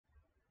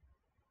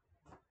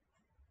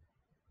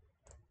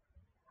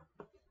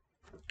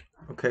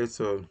Okay,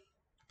 so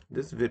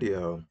this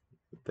video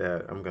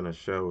that I'm gonna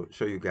show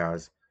you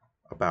guys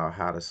about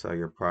how to sell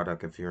your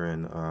product if you're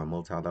in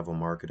multi-level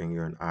marketing,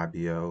 you're in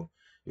IBO,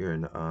 you're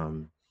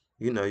in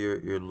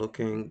you're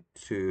looking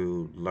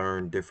to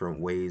learn different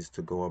ways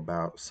to go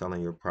about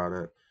selling your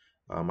product.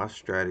 My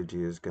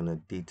strategy is gonna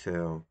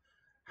detail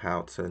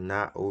how to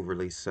not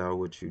overly sell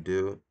what you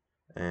do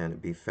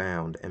and be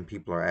found, and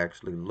people are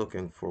actually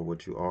looking for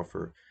what you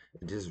offer.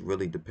 It just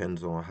really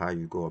depends on how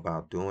you go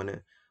about doing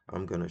it.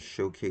 I'm going to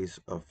showcase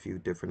a few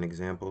different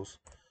examples.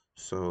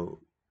 So,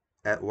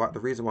 the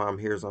reason why I'm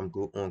here is on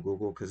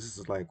Google because this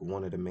is like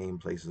one of the main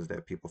places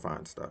that people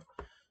find stuff.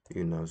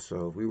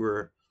 So if we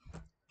were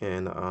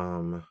in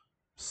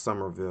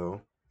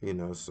Somerville,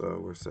 so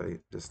we'll say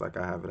just like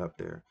I have it up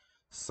there,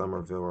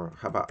 Somerville, or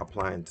how about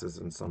appliances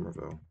in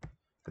Somerville?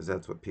 Because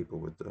that's what people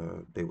would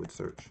they would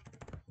search.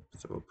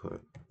 So we'll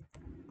put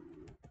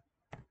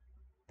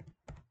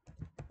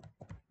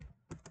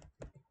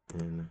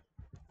in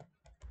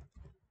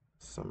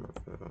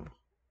Somerville.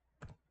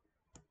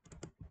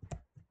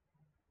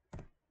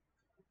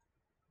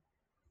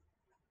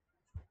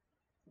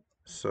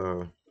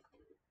 So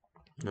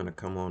I'm gonna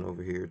come on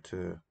over here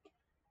to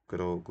good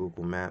old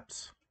Google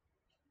Maps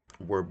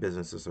where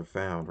businesses are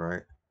found,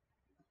 right?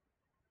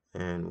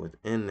 And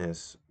within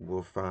this,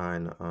 we'll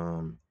find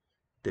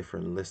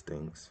different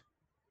listings.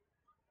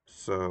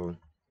 So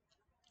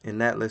in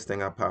that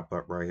listing, I pop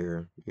up right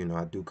here.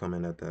 I do come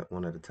in at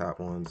one of the top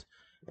ones,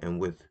 and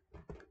with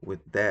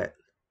that,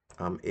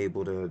 I'm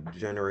able to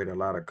generate a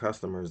lot of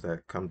customers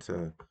that come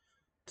to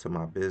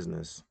my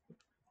business.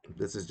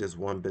 This is just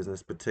one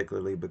business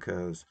particularly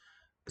because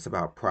it's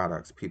about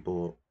products.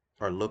 People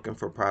are looking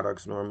for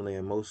products normally,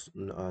 and most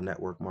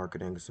network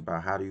marketing is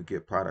about how do you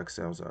get product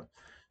sales up.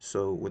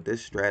 So with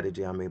this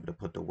strategy, I'm able to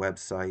put the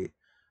website,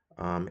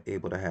 I'm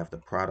able to have the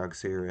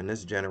products here, and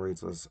this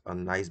generates us a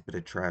nice bit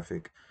of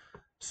traffic.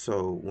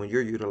 So when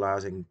you're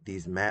utilizing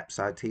these map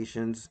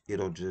citations,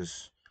 it'll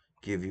just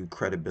give you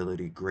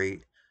credibility,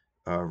 great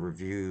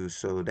reviews.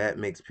 So that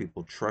makes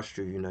people trust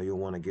you. You'll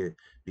want to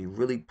be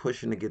really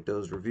pushing to get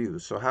those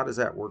reviews. So how does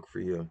that work for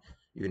you?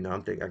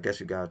 I guess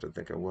you guys are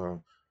thinking,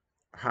 well,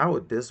 how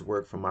would this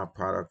work for my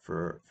product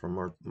for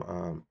more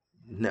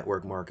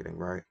network marketing,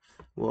 right?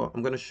 Well,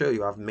 I'm going to show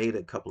you. I've made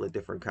a couple of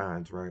different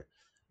kinds, right?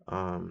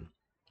 Um,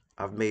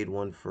 I've made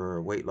one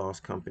for weight loss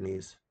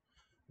companies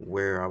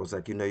where I was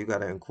like, you got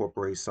to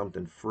incorporate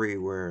something free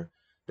where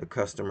the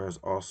customer is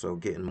also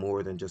getting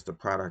more than just a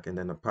product, and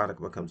then the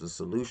product becomes a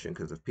solution.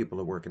 Because if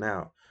people are working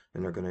out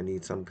and they're going to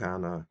need some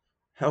kind of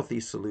healthy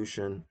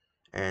solution,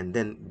 and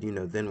then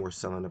we're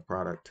selling the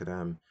product to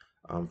them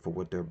for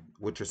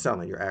what you're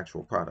selling, your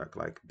actual product,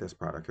 like this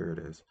product here it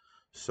is.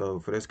 So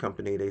for this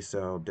company, they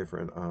sell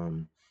different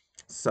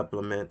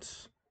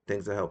supplements,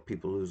 things that help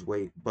people lose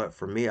weight. But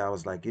for me, I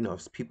was like,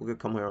 if people could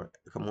come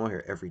on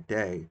here every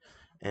day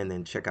and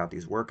then check out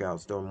these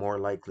workouts, they're more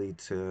likely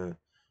to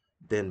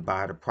then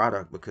buy the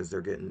product because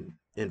they're getting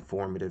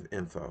informative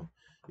info,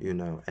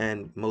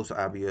 and most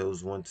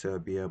IBOs want to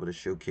be able to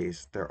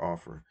showcase their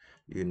offer,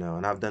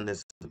 and I've done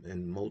this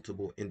in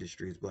multiple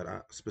industries, but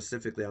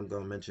specifically I'm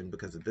going to mention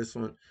because of this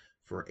one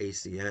for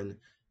ACN.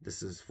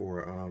 This is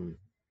for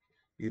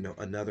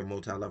another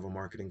multi-level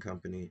marketing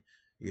company,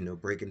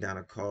 breaking down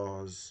a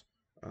cause,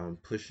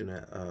 pushing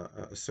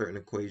a certain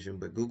equation.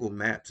 But Google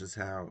Maps is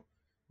how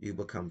you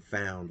become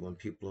found when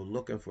people are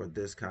looking for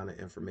this kind of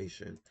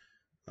information.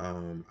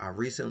 I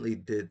recently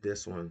did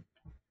this one,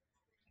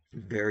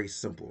 very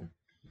simple.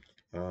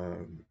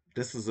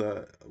 This is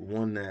a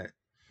one that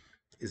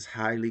is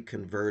highly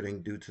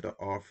converting due to the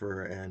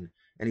offer, and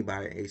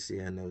anybody at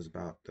ACN knows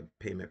about the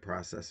payment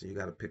process, and you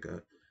got to pick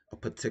a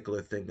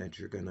particular thing that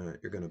you're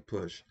gonna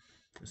push.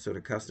 So the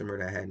customer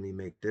that had me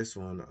make this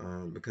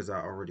one, because I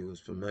already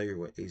was familiar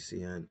with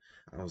ACN,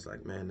 I was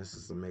like, man, this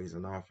is an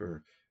amazing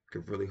offer.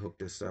 Could really hook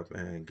this up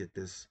and get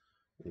this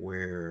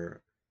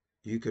where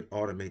you could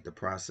automate the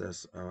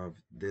process of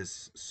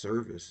this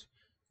service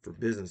for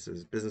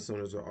businesses. Business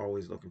owners are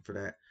always looking for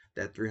that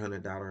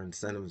 $300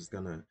 incentive is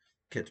gonna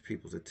catch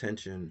people's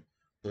attention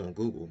on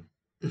Google.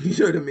 You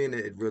know what I mean?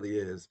 It really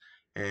is.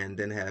 And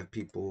then have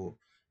people,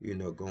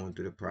 going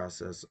through the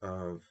process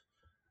of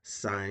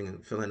signing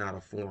and filling out a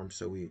form.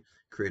 So we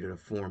created a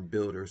form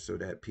builder so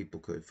that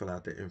people could fill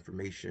out their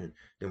information.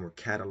 Then we're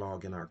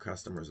cataloging our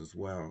customers as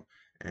well.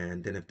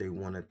 And then if they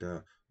wanted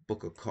to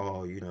book a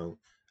call,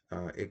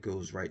 it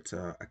goes right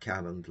to a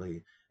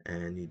Calendly,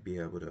 and you'd be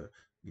able to,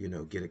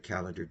 get a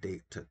calendar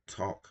date to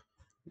talk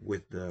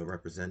with the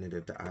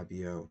representative, the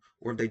IBO,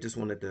 or if they just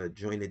wanted to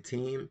join the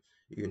team,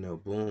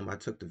 boom, I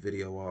took the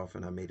video off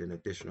and I made an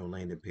additional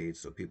landing page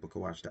so people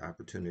could watch the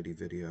opportunity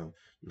video,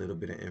 a little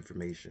bit of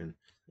information,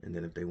 and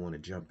then if they want to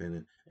jump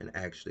in and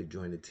actually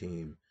join the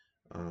team,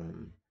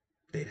 um,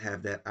 they'd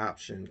have that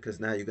option because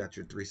now you got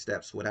your three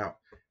steps without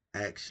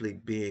actually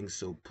being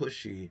so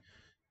pushy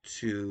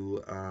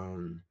to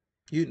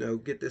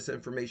get this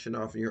information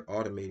off, and you're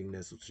automating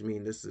this, which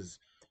means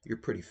you're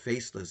pretty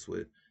faceless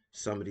with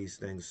some of these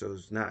things. So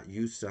it's not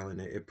you selling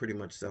it. It pretty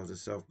much sells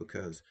itself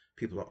because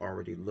people are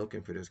already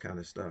looking for this kind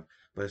of stuff.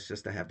 But it's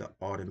just to have the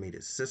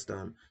automated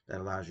system that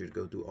allows you to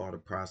go through all the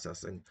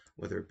processing,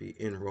 whether it be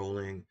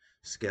enrolling,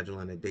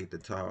 scheduling a date to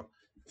talk,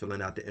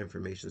 filling out the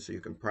information so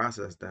you can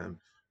process them.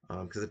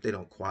 Because if they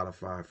don't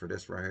qualify for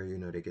this right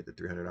here, they get the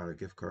 $300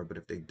 gift card. But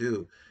if they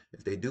do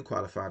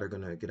qualify, they're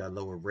gonna get a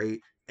lower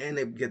rate, and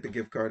they get the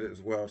gift card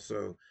as well.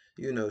 So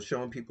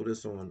showing people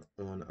this on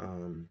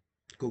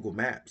Google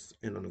Maps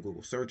and on the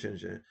Google search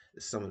engine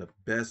is some of the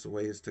best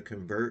ways to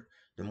convert.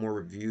 The more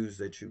reviews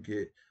that you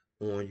get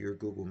on your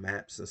Google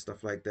Maps and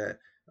stuff like that,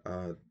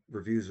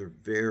 reviews are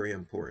very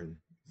important.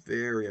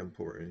 Very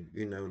important.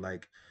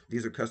 Like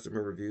these are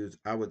customer reviews.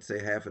 I would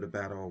say half of the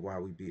battle of why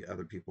we beat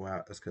other people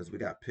out is because we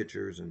got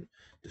pictures and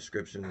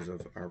descriptions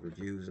of our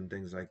reviews and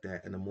things like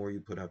that. And the more you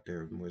put up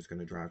there, the more it's going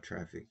to drive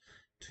traffic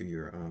to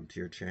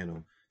your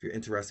channel. If you're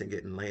interested in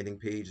getting landing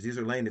pages, these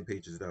are landing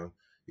pages though.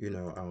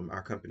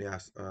 Our company,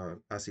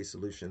 I see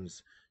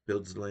Solutions,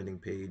 builds the landing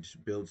page,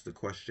 builds the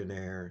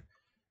questionnaire,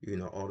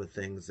 all the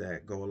things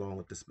that go along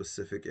with the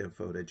specific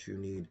info that you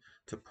need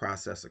to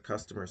process a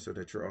customer so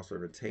that you're also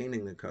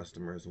retaining the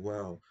customer as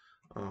well.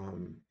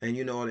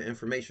 And all the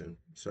information.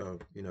 So,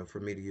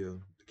 for me to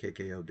you,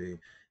 KKOD, and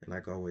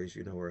like always,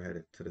 we're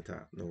headed to the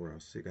top. Nowhere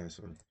else. See you guys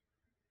soon.